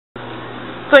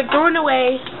So I threw it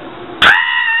away.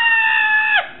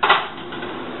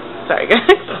 Sorry, guys.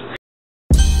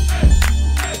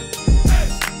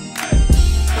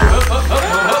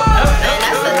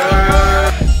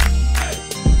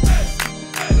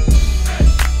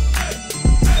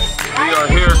 We are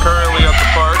here currently at the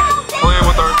park playing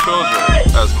with our children,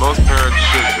 as most parents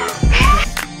should do.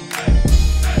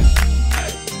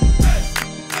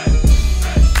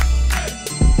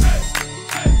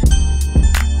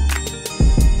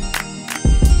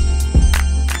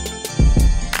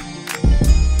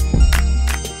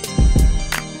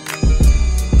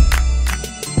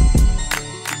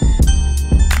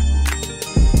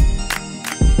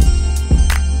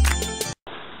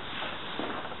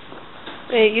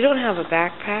 Wait, you don't have a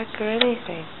backpack or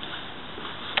anything.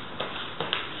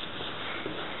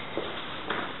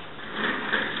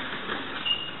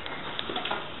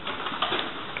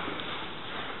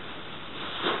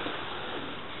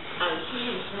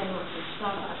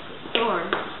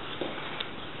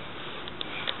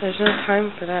 There's no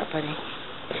time for that, buddy.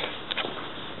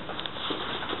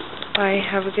 Bye,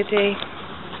 have a good day.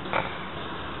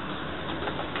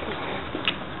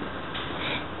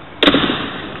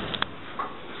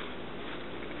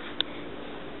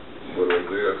 Buenos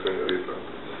días, señorita.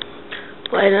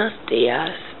 Buenos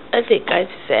días. I think I'm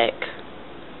sick.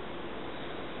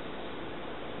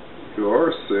 You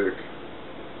are sick.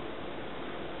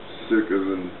 Sick as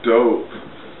in dope.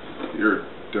 You're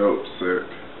dope sick.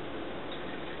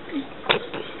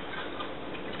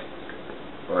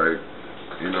 Like,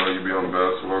 you know, you be on the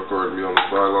basketball court and be on the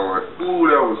sideline like, ooh,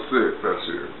 that was sick. That's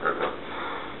you right now.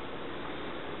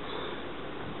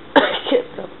 I can't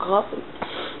stop coughing.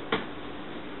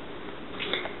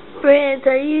 Brent,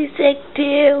 are you sick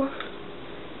too?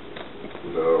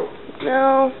 No.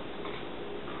 No.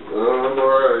 I'm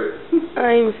alright.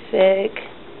 I'm sick.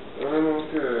 I'm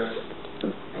okay.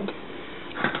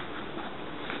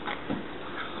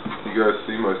 You guys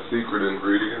see my secret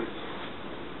ingredients?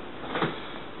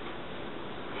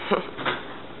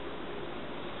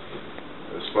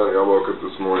 It's funny, I woke up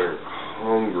this morning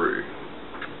hungry.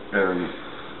 And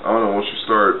I don't know, once you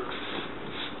start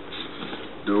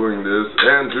doing this,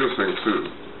 and juicing too.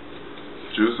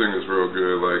 Juicing is real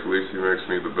good. Like, Lisi makes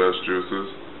me the best juices.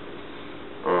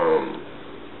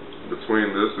 Between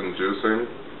this and juicing,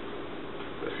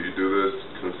 if you do this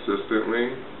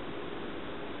consistently,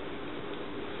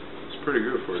 it's pretty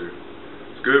good for you.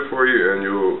 It's good for you, and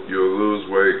you'll lose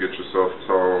weight, get yourself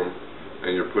toned,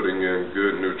 and you're putting in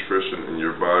good nutrition in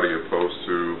your body, opposed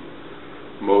to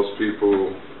most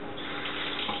people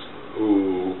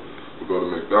who go to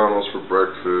McDonald's for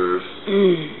breakfast,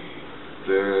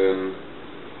 then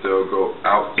they'll go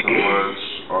out to lunch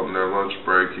on their lunch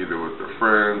break, either with their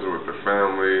friends or with their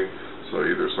family. So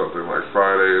either something like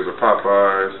Fridays or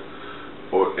Popeyes,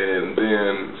 and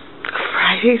then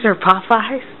Fridays or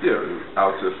Popeyes? Yeah,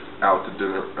 out to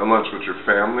dinner and lunch with your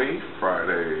family.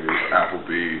 Fridays,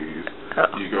 Applebee's. Oh.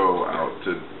 You go out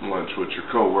to lunch with your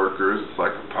coworkers. It's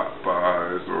like a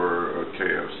Popeyes or a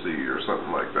KFC or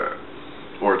something like that,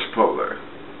 or Chipotle.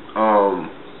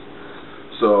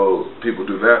 So people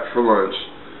do that for lunch,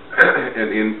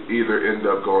 and either end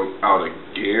up going out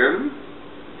again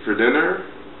for dinner,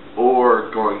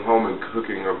 or going home and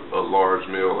cooking a large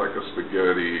meal like a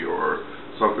spaghetti or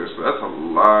something. So that's a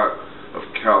lot of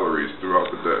calories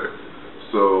throughout the day.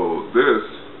 So this,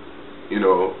 you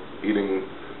know, eating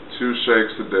 2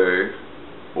 shakes a day,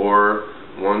 or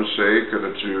 1 shake and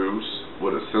a juice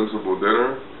with a sensible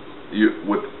dinner,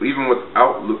 even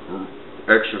without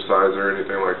exercise or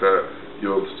anything like that,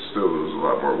 you'll still lose a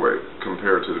lot more weight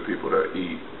compared to the people that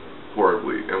eat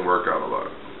horribly and work out a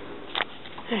lot.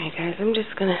 Alright guys, I'm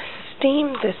just going to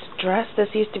steam this dress. This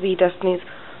used to be Destiny's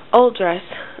old dress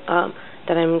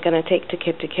that I'm going to take to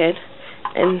Kid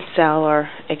and sell or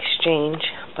exchange.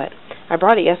 But I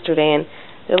brought it yesterday, and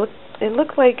it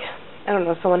looked like, I don't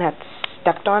know, someone had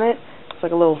stepped on it. It's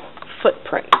like a little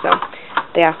footprint. So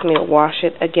they asked me to wash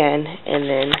it again and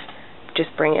then just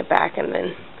bring it back, and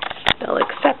then they'll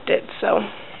accept it. So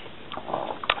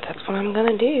that's what I'm going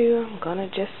to do. I'm going to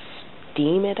just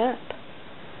steam it up.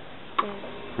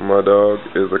 My dog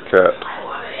is a cat.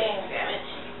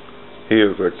 He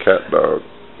is a cat dog.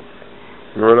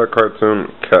 Remember that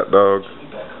cartoon, Catdog?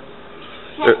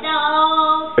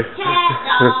 Catdog,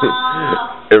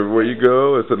 Catdog. Everywhere you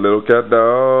go, it's a little cat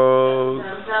dog.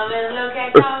 Little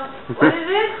cat dog. What is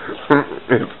it?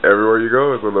 It's everywhere you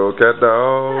go, it's a little cat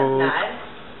dog. That's nice.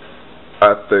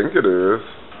 I think it is.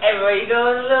 Everywhere you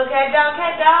go, it's a little cat dog,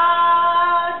 cat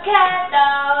dog, cat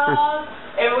dog.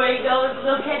 Everywhere you go, it's a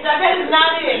little cat dog. That is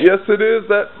not it. Yes, it is.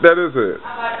 That is it.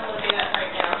 I'm about to look it up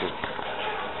right now.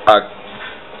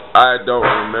 I don't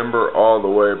remember all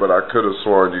the way, but I could have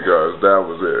sworn you guys that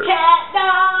was it.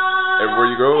 Catdog.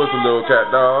 Everywhere you go, it's a little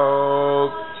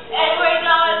Catdog. Everywhere you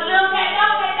go, it's a little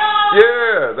Catdog, Catdog.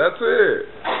 Yeah, that's it.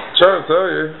 I'm trying to tell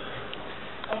you.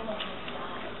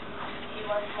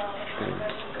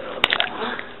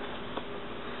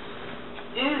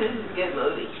 Ooh, this is a good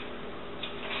movie.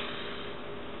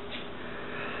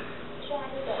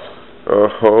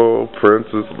 Oh, Prince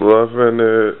is loving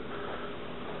it.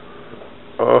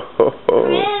 Oh.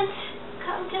 Prince,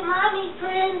 come to mommy,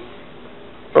 Prince.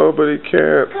 Oh, but he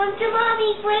can't. Come to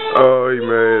mommy, Prince. Oh, he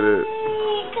made it.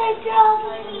 Good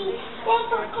doggy.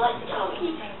 That's a good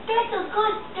doggy. That's a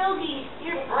good doggy.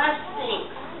 Your breath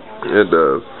stinks. It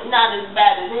does. Not as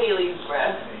bad as Haley's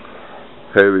breath.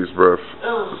 Haley's breath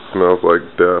smells like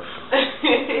death.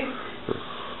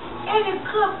 And a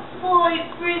good boy,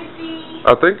 Princey.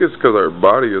 I think it's because her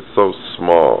body is so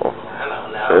small. I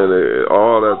don't know. And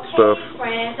all that stuff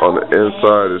Prince, on the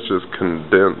inside is just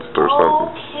condensed or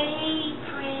something. Okay,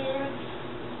 Prince.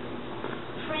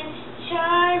 Prince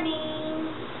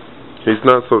Charming. He's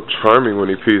not so charming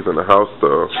when he pees in the house,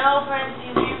 though. No, Prince,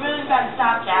 you really gotta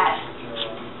stop that.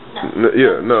 No.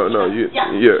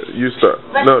 You stop.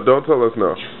 No, don't tell us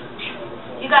no.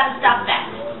 You gotta stop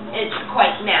that. It's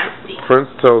quite nasty.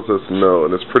 Prince tells us no,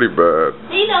 and it's pretty bad.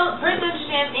 You know, Prince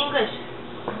understands English.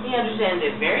 He understands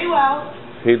it very well.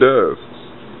 He does.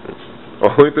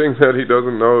 Only thing that he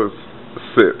doesn't know is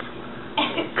sit,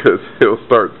 because he'll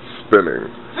start spinning.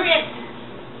 Prince.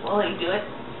 Will he do it?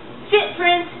 Sit,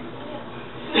 Prince.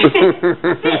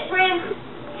 Sit, Prince.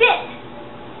 Sit.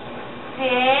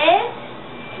 Sit.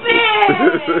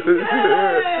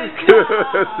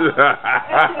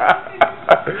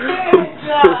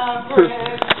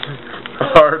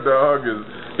 Our dog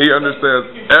he understands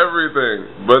everything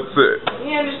but sit.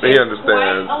 He understands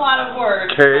quite a lot of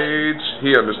words. Cage,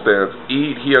 he understands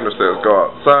eat, he understands go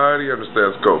outside, he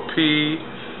understands go pee.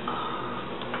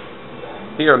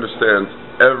 He understands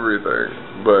everything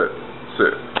but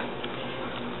sit.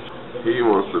 He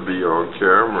wants to be on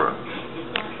camera.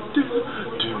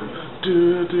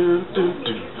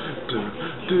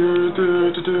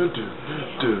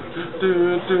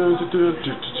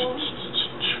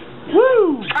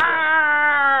 Woo!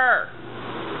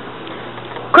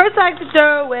 Chris likes to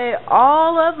throw away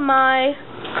all of my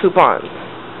coupons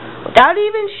without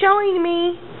even showing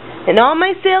me, and all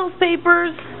my sales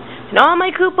papers and all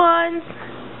my coupons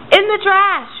in the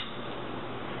trash.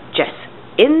 Just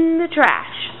in the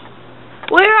trash.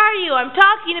 Where are you? I'm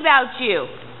talking about you.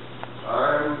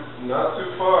 I'm not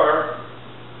too far.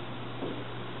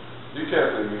 You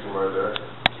can't see me from right there.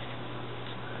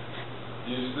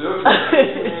 You still can't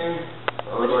see me.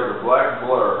 I look like a black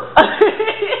blur.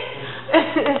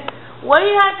 What do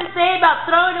you have to say about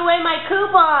throwing away my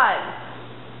coupons?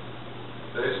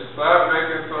 They should stop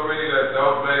making so many that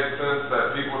don't make sense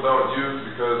that people don't use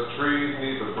because trees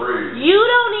need to breathe. You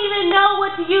don't even know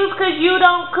what to use because you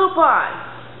don't coupon.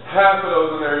 Half of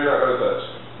those in there you're not going to touch.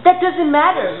 That doesn't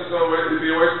matter. It's just going to be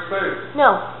a waste of space.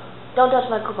 No, don't touch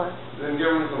my coupons. Then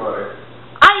give them to somebody.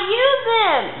 I use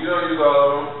them. You don't use all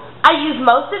of them. I use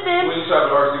most of them. When you shop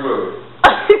at RC Willie's.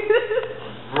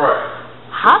 Right.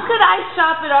 How could I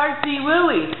shop at RC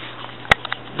Willie's?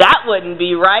 That wouldn't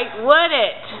be right, would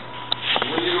it?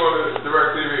 When you go to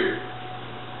DirecTV.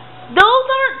 Those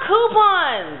aren't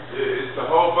coupons. It's a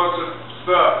whole bunch of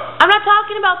stuff. I'm not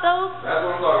talking about those. That's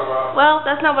what I'm talking about. Well,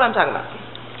 that's not what I'm talking about.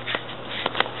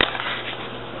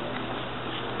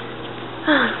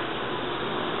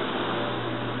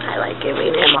 I like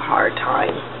giving him a hard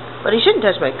time. But he shouldn't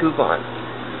touch my coupon.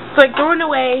 It's like throwing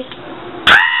away.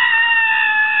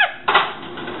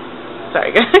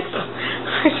 Sorry, guys.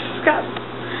 I just got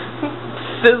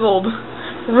sizzled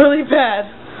really bad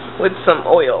with some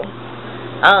oil.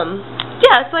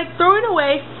 Yeah, it's like throwing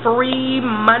away free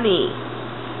money.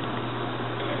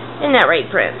 Isn't that right,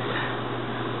 Prince?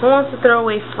 Who wants to throw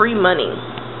away free money?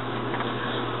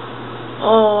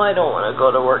 Oh, I don't want to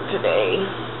go to work today.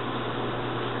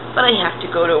 But I have to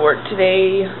go to work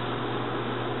today.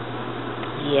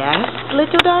 Yes,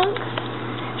 little dog?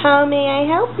 How may I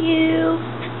help you?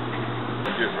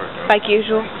 Like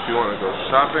usual. If you want to go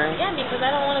shopping. Yeah, because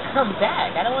I don't want to come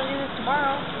back. I don't want to do this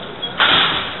tomorrow.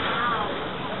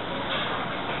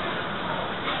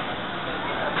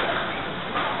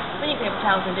 We need paper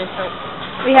towels and dish soap.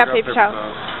 We have paper towels.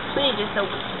 We need dish soap.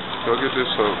 Go get dish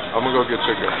soap. I'm going to go get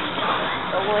chicken.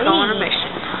 Go on a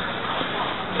mission.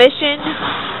 Mission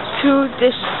to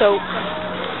dish soap.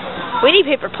 We need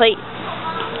paper plates.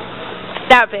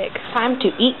 That big. Time to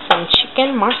eat some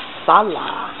chicken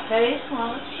marsala. Very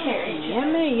small cherry.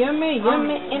 Yummy, yummy,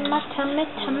 yummy in my tummy,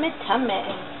 tummy, tummy.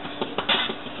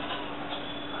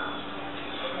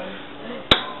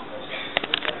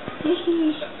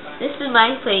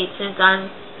 my plate since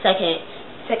I'm second.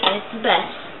 Second is the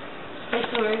best. First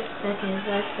one, second is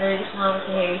best. Third is one with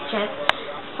the hairy chest.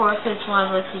 Fourth is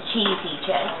one with the cheesy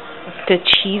chest. The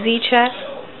cheesy chest?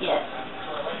 Yes.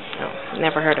 Oh,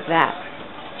 never heard of that.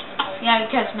 Yeah,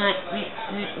 because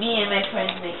me and my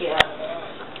friends make it up.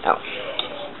 Oh.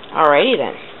 Alrighty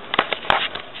then.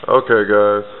 Okay,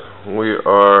 guys. We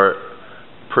are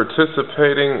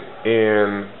participating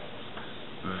in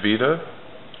VEDA.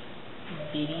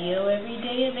 Video every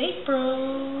day of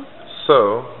April.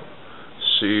 So,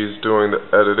 she's doing the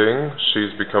editing.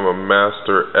 She's become a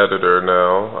master editor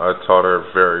now. I taught her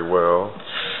very well.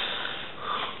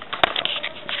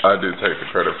 I do take the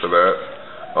credit for that.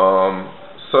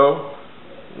 So,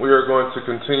 we are going to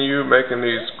continue making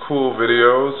these cool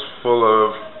videos full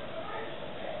of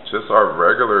just our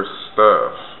regular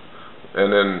stuff.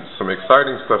 And then some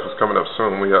exciting stuff is coming up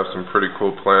soon. We have some pretty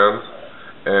cool plans.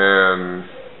 And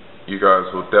you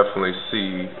guys will definitely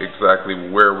see exactly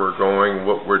where we're going,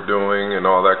 what we're doing, and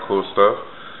all that cool stuff.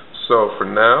 So for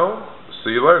now,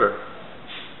 see you later.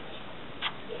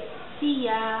 See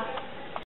ya.